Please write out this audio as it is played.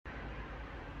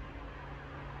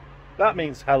That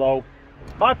means hello.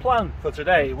 My plan for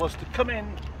today was to come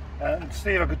in and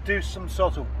see if I could do some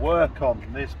sort of work on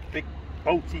this big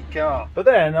boaty car. But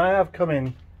then I have come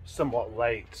in somewhat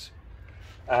late,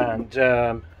 and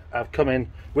I've come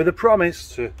in with a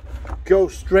promise to go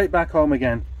straight back home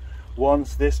again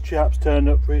once this chap's turned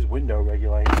up for his window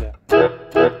regulator.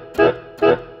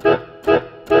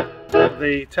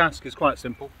 The task is quite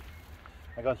simple.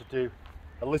 I'm going to do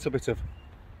a little bit of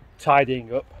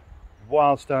tidying up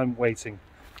whilst I'm waiting.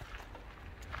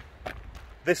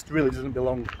 This really doesn't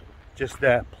belong just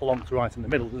there, plonked right in the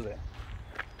middle, does it?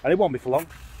 And it won't be for long.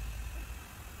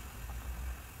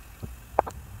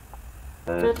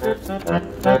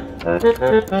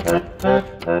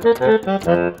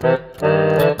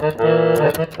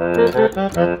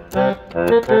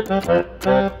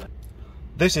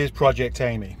 This is Project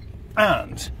Amy,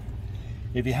 and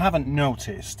if you haven't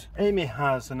noticed, Amy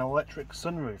has an electric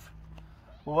sunroof.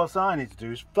 Well, what I need to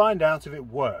do is find out if it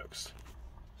works.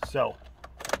 So,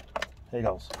 here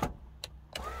goes.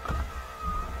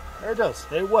 It does,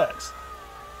 it works.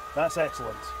 That's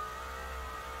excellent.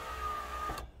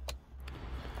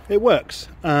 It works,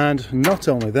 and not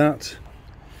only that,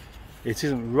 it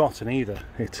isn't rotten either.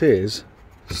 It is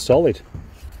solid.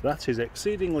 That is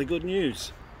exceedingly good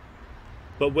news.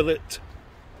 But will it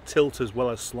tilt as well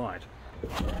as slide?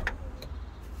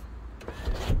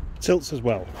 Tilts as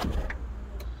well.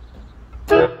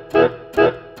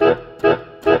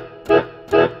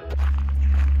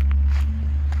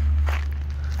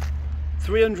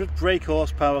 .300 brake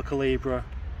horsepower Calibra.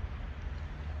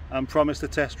 I'm promised a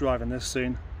test drive in this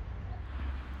soon.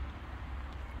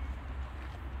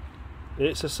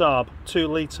 It's a Saab 2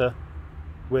 litre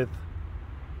with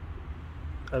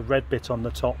a red bit on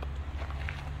the top.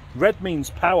 Red means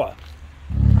power.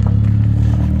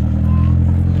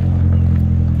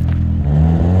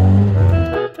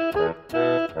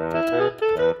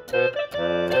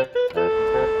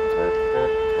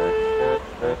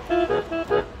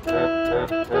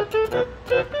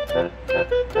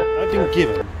 I've been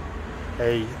given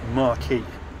a marquee,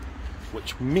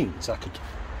 which means I could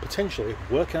potentially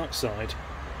work outside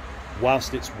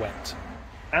whilst it's wet.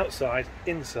 Outside,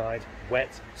 inside,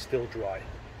 wet, still dry.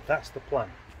 That's the plan.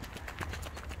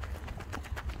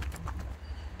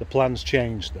 The plan's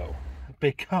changed though,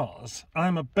 because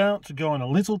I'm about to go on a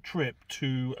little trip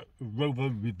to Rover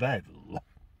Revival.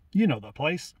 You know that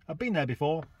place. I've been there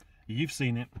before. You've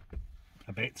seen it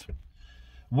a bit.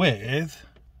 With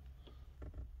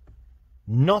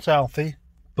not Alfie,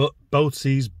 but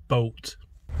Boatsy's boat.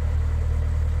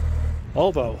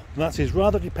 Although that is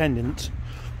rather dependent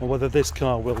on whether this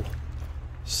car will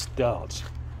start.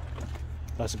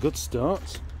 That's a good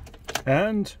start.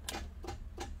 And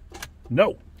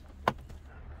no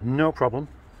problem.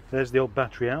 There's the old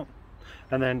battery out,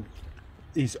 and then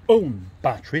his own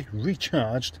battery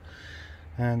recharged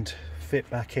and fit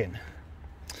back in.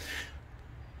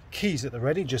 Keys at the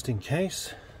ready just in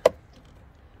case.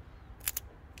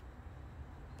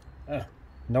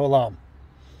 No alarm.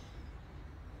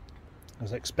 I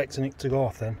was expecting it to go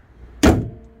off then.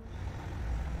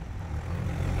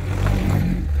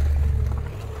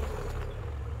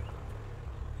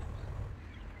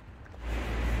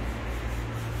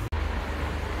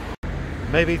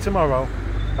 Maybe tomorrow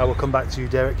I will come back to you,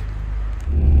 Derek.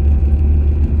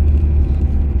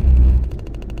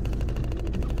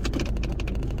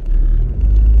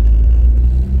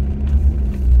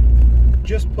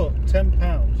 Just put £10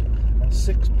 and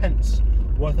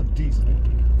 6p worth of diesel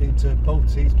into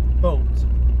Boatsy's boat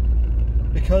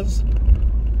because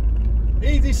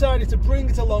he decided to bring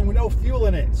it along with no fuel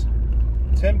in it.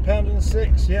 £10 and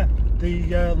 6, yeah.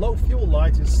 The low fuel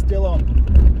light is still on.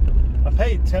 I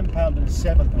paid £10 and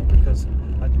 7 though, because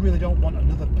I really don't want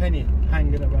another penny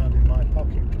hanging around in my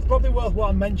pocket. It's probably worth what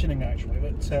I'm mentioning actually,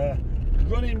 that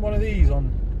running one of these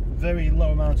on very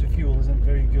low amount of fuel isn't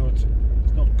very good.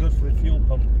 It's not good for the fuel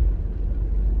pump.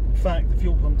 In fact, the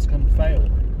fuel pumps can fail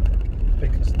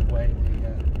because of the way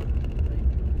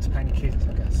the tank is. It's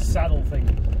like a saddle thing.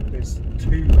 There's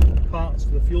two parts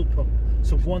to the fuel pump.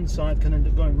 So one side can end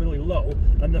up going really low,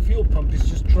 and the fuel pump is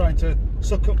just trying to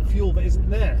suck up fuel that isn't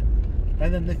there,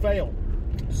 and then they fail.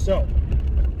 So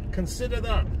consider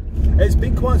that. It's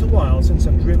been quite a while since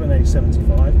I've driven a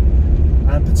 75, and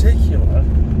in particular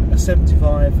a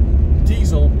 75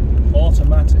 diesel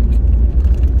automatic.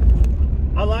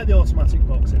 I like the automatic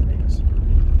box in these.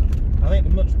 I think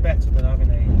they're much better than having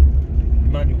a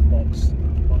manual box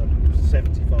on a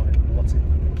 75, whatever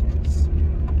it is.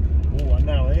 Oh, and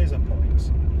now here's a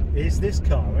point. Is this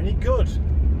car any good?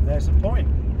 There's a point.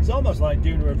 It's almost like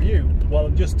doing a review while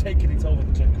I'm just taking it over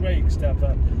to Craig's to have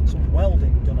some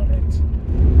welding done on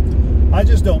it. I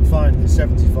just don't find the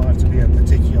 75 to be a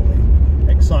particularly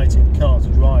exciting car to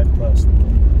drive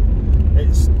personally.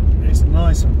 It's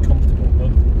nice and comfortable,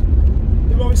 but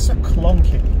they're always so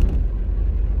clunky.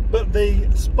 But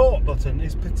the sport button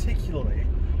is particularly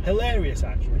hilarious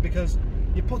actually, because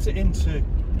you put it into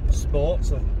sport,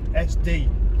 so SD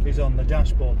is on the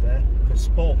dashboard there for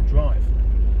sport drive.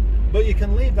 But you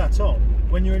can leave that on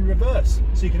when you're in reverse,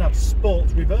 so you can have sport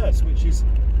reverse, which is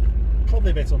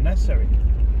probably a bit unnecessary.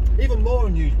 Even more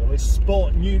unusual is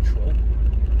sport neutral.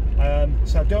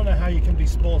 So I don't know how you can be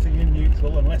sporting in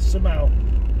neutral unless somehow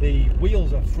the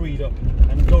wheels are freed up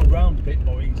and go around a bit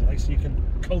more easily, so you can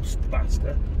coast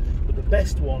faster. But the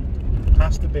best one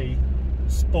has to be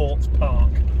Sports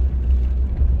Park.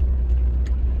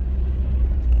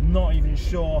 I'm not even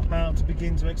sure how to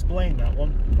begin to explain that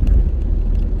one.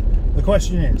 The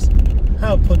question is,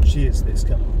 how punchy is this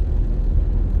car?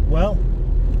 Well,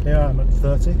 here I am at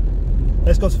 30.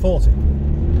 Let's go to 40.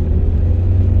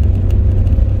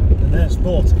 And there's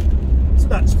 40. So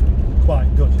that's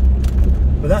quite good.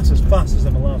 But that's as fast as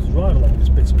I'm allowed to drive along this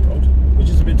bit of road, which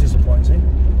is a bit disappointing.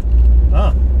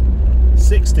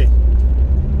 60.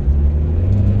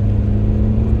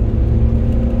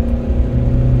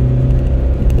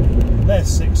 There's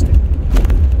 60.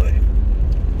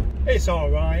 It's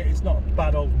alright, it's not a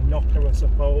bad old knocker I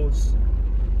suppose.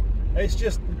 It's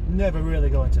just never really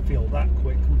going to feel that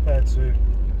quick compared to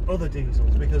other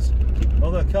diesels, because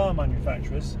other car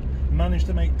manufacturers managed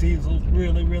to make diesels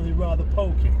really rather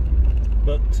pokey,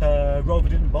 but Rover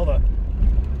didn't bother.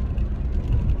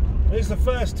 It's the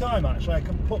first time actually I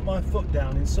can put my foot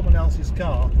down in someone else's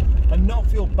car and not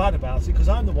feel bad about it, because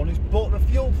I'm the one who's bought the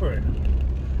fuel for it.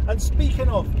 And speaking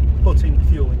of putting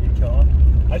fuel in your car,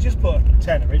 I just put a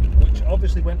tenner in, which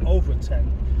obviously went over a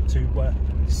 10 to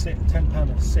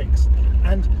 £10 a 6.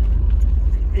 And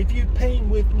if you're paying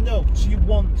with notes, you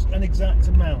want an exact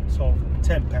amount of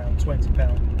 £10, £20,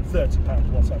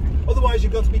 £30, what have you. Otherwise,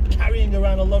 you've got to be carrying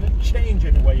around a lot of change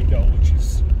everywhere you go, which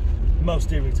is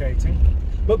most irritating.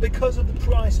 But because of the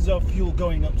prices of fuel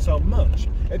going up so much,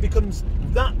 it becomes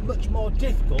that much more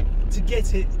difficult to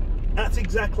get it at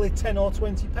exactly £10 or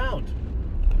 £20.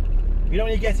 You know,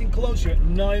 when you're getting closer at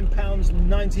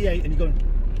 £9.98 and you're going,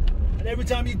 and every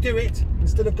time you do it,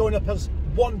 instead of going up as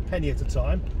 1 penny at a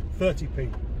time, 30p.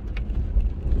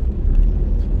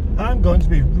 I'm going to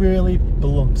be really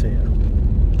blunt here.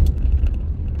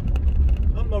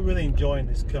 I'm not really enjoying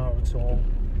this car at all.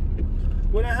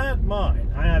 When I had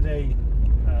mine, I had a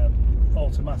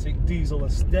automatic diesel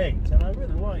estate and I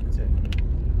really liked it.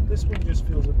 This one just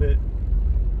feels a bit...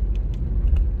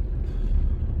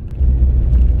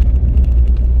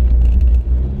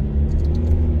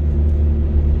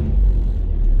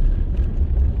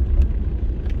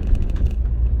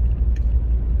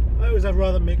 I have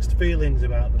rather mixed feelings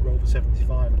about the Rover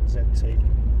 75 and the ZT,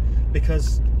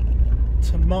 because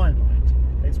to my mind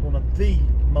it's one of the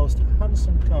most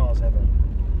handsome cars ever,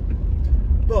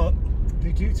 but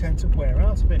they do tend to wear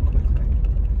out a bit quickly.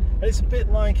 And it's a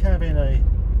bit like having a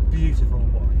beautiful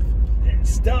wife. It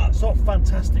starts off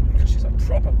fantastic because she's a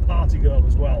proper party girl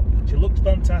as well. She looks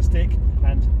fantastic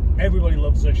and everybody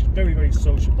loves her. She's very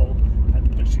sociable,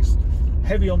 but she's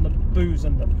heavy on the booze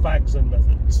and the fags and the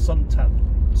suntan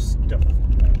stuff,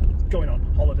 going on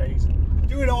holidays,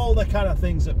 doing all the kind of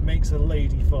things that makes a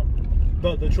lady fun.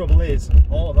 But the trouble is,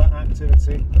 all of that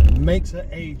activity makes her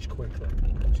age quickly.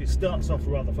 She starts off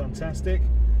rather fantastic.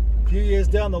 A few years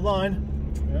down the line,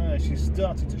 she's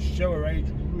starting to show her age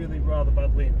really rather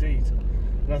badly indeed.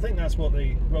 And I think that's what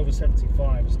the Rover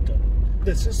 75 has done.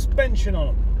 The suspension on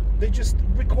them, they just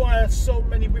require so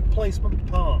many replacement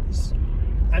parts.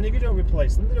 And if you don't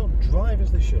replace them, they don't drive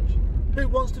as they should. Who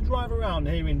wants to drive around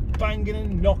hearing banging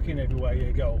and knocking everywhere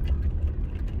you go?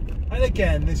 And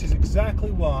again, this is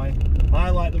exactly why I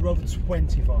like the Rover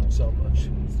 25 so much.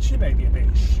 She may be a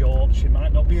bit short, she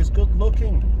might not be as good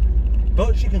looking,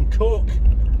 but she can cook,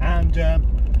 and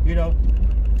you know,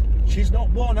 she's not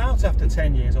worn out after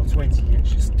 10 years or 20 years.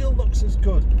 She still looks as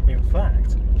good. In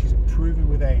fact, she's improving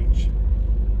with age.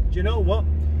 Do you know what?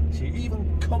 She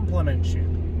even compliments you.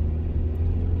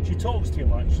 She talks to you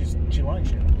like she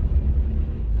likes you.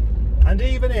 And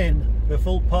even in the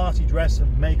full party dress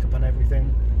and makeup and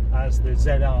everything as the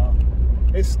ZR,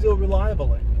 it's still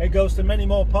reliable. It goes to many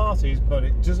more parties, but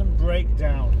it doesn't break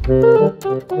down.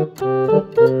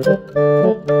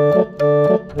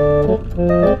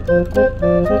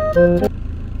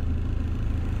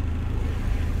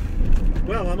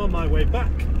 Well, I'm on my way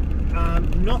back.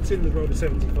 Not in the Rover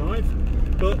 75,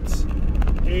 but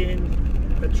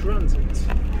in a Transit.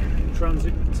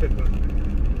 transit tipper,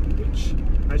 which,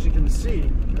 as you can see,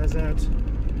 has had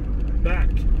back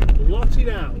blotted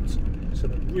out so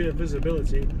that rear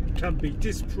visibility can be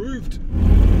disproved.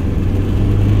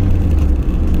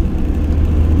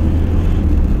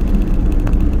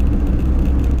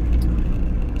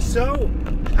 So,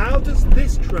 how does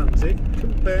this transit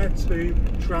compare to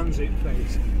transit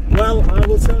face? Well, I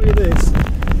will tell you this,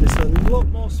 it's a lot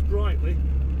more sprightly,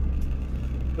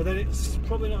 but then it's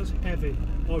probably not as heavy.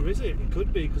 Or is it? It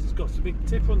could be, because it's got a big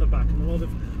tipper on the back and a lot of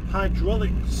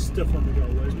hydraulic stuff on the go,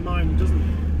 whereas mine doesn't.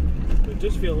 It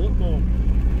does feel a lot more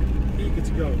eager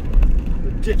to go.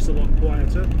 The dip's a lot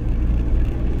quieter,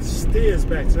 it steers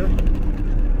better,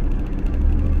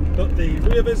 but the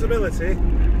rear visibility,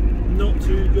 not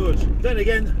too good. Then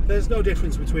again, there's no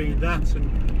difference between that and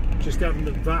just having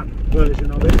the van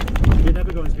version of it. You're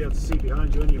never going to be able to see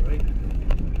behind you anyway.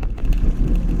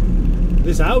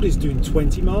 This Audi's doing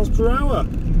 20 miles per hour.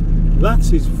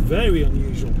 That is very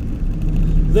unusual.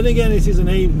 Then again, it is an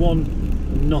A1,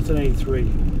 not an A3.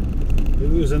 If it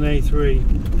was an A3,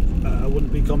 I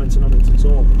wouldn't be commenting on it at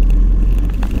all.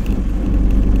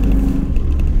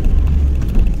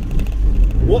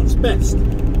 What's best?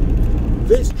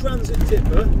 This transit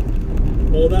tipper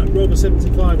or that Rover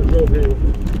 75 I drove here?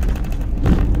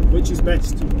 Which is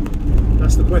best?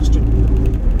 That's the question.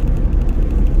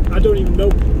 I don't even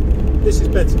know. This is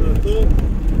better than I thought.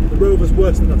 The Rover's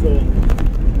worse than I thought.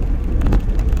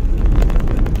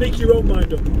 Make your own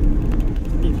mind up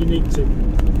if you need to.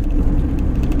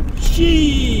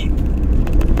 Sheep!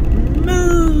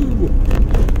 Moo!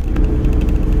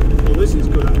 Well, this is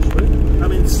good actually.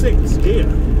 I'm in 6th gear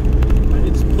and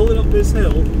it's pulling up this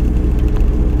hill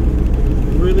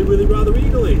really rather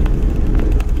eagerly.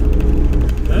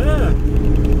 There!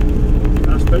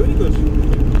 That's very good.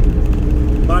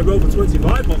 My Rover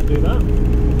 25 won't do that,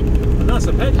 and that's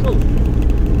a petrol.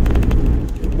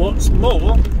 What's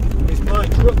more is my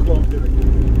truck won't do it,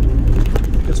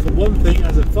 because for one thing it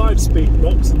has a 5-speed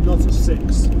box and not a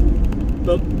 6.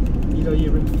 But you know,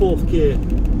 you're in 4th gear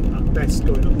at best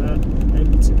going up there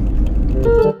empty.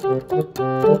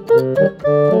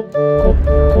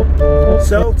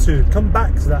 So to come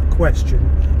back to that question,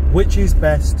 which is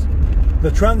best,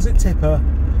 the transit tipper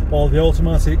or the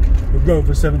automatic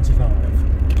Rover 75?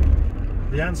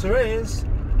 The answer is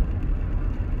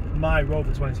my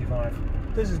Rover 25.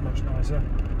 This is much nicer.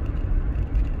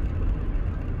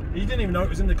 You didn't even know it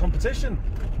was in the competition.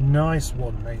 Nice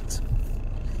one, mate.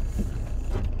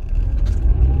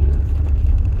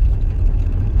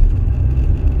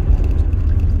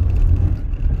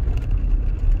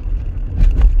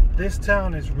 This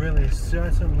town is really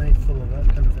certainly full of that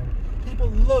kind of thing. People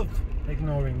love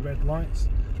ignoring red lights.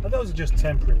 Now, those are just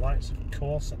temporary lights, of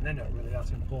course, and they're not really that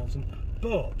important.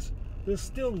 But there's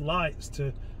still lights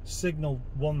to signal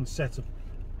one set of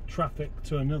traffic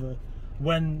to another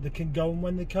when they can go and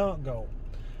when they can't go.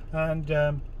 And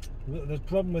the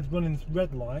problem with running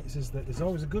red lights is that there's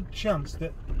always a good chance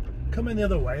that coming the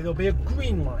other way there'll be a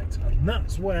green light, and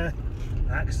that's where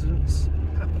accidents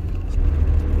happen.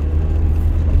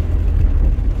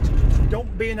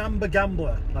 Don't be an amber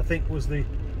gambler, I think was the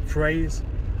phrase,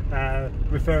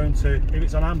 referring to if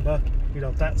it's on amber, you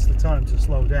know, that's the time to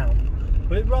slow down.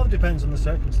 But it rather depends on the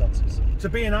circumstances. To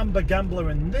be an amber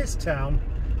gambler in this town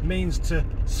means to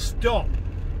stop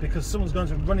because someone's going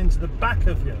to run into the back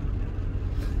of you.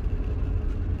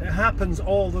 It happens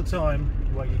all the time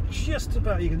where you can just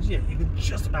about get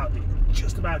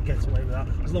away with that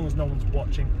as long as no one's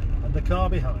watching, and the car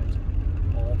behind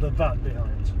or the van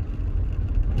behind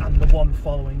and the one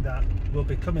following that will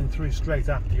be coming through straight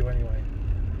after you anyway.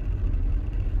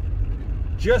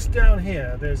 Just down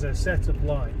here there's a set of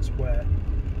lights where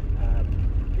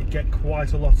you get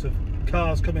quite a lot of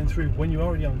cars coming through when you're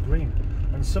already on green,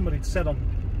 and somebody said on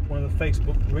one of the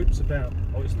Facebook groups about,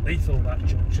 oh, it's lethal that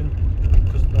junction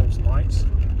because of those lights.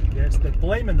 Yes, they're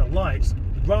blaming the lights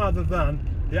rather than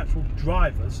the actual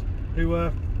drivers who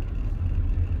are,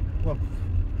 well,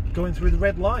 going through the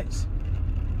red lights.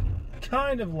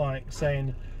 Kind of like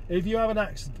saying, if you have an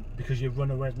accident because you run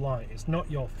a red light, it's not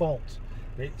your fault,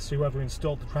 it's whoever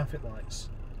installed the traffic lights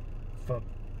for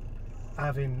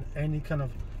having any kind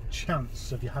of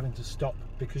chance of you having to stop,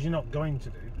 because you're not going to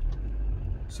do.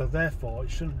 So therefore it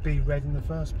shouldn't be red in the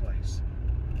first place.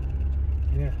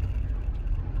 Yeah,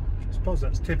 I suppose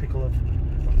that's typical of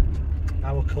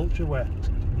our culture where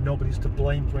nobody's to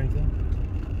blame for anything.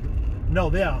 No,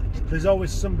 they are. There's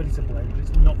always somebody to blame, but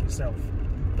it's not yourself.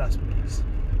 That's what it is.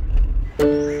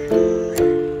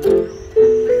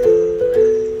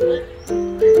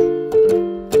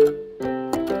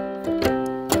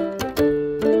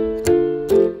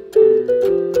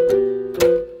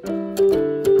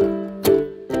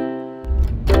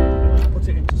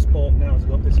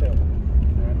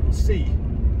 see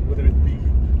whether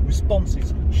the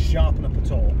responses sharpen up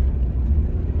at all.